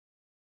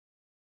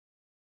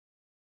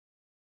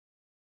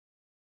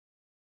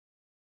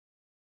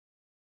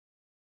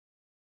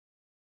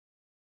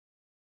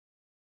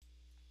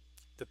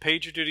The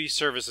PagerDuty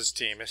Services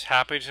team is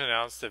happy to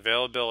announce the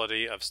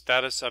availability of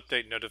status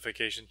update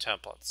notification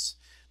templates.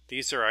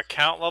 These are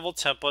account-level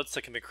templates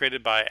that can be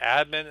created by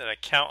admin and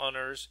account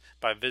owners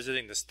by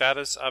visiting the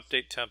status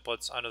update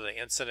templates under the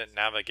incident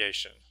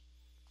navigation.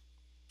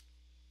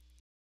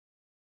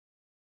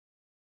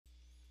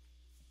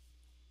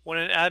 When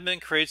an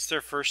admin creates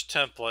their first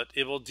template,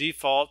 it will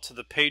default to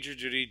the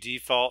PagerDuty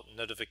default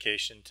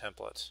notification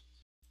template.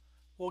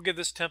 We'll give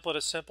this template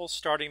a simple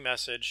starting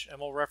message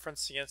and we'll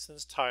reference the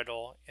instance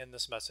title in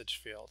this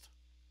message field.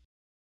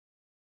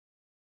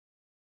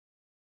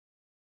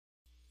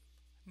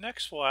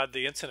 Next, we'll add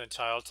the incident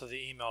title to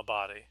the email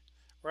body.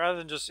 Rather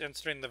than just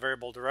inserting the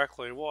variable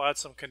directly, we'll add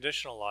some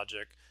conditional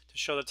logic to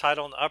show the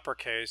title in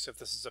uppercase if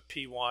this is a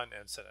P1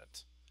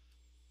 incident.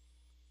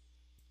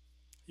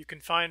 You can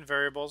find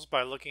variables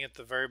by looking at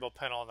the variable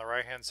panel on the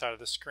right-hand side of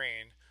the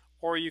screen,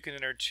 or you can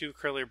enter two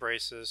curly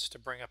braces to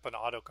bring up an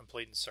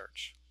autocomplete and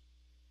search.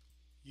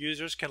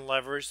 Users can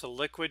leverage the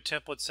liquid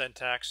template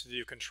syntax to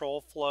do control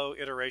flow,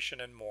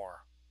 iteration, and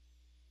more.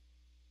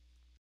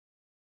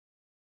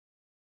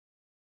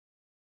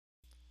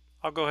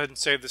 I'll go ahead and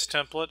save this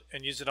template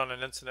and use it on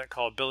an incident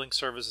called Billing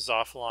Services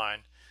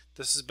Offline.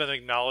 This has been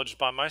acknowledged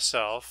by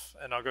myself,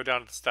 and I'll go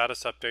down to the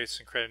status updates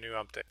and create a new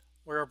update.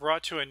 We are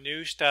brought to a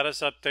new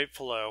status update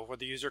flow where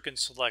the user can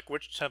select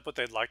which template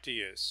they'd like to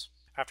use.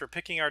 After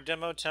picking our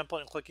demo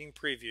template and clicking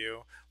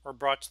preview, we're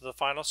brought to the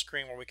final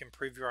screen where we can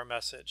preview our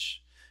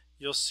message.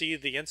 You'll see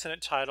the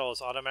incident title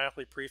is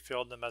automatically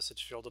pre-filled in the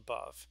message field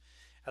above.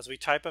 As we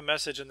type a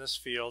message in this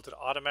field, it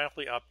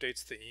automatically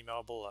updates the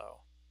email below.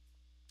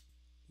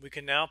 We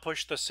can now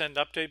push the Send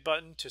Update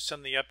button to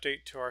send the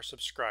update to our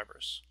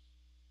subscribers.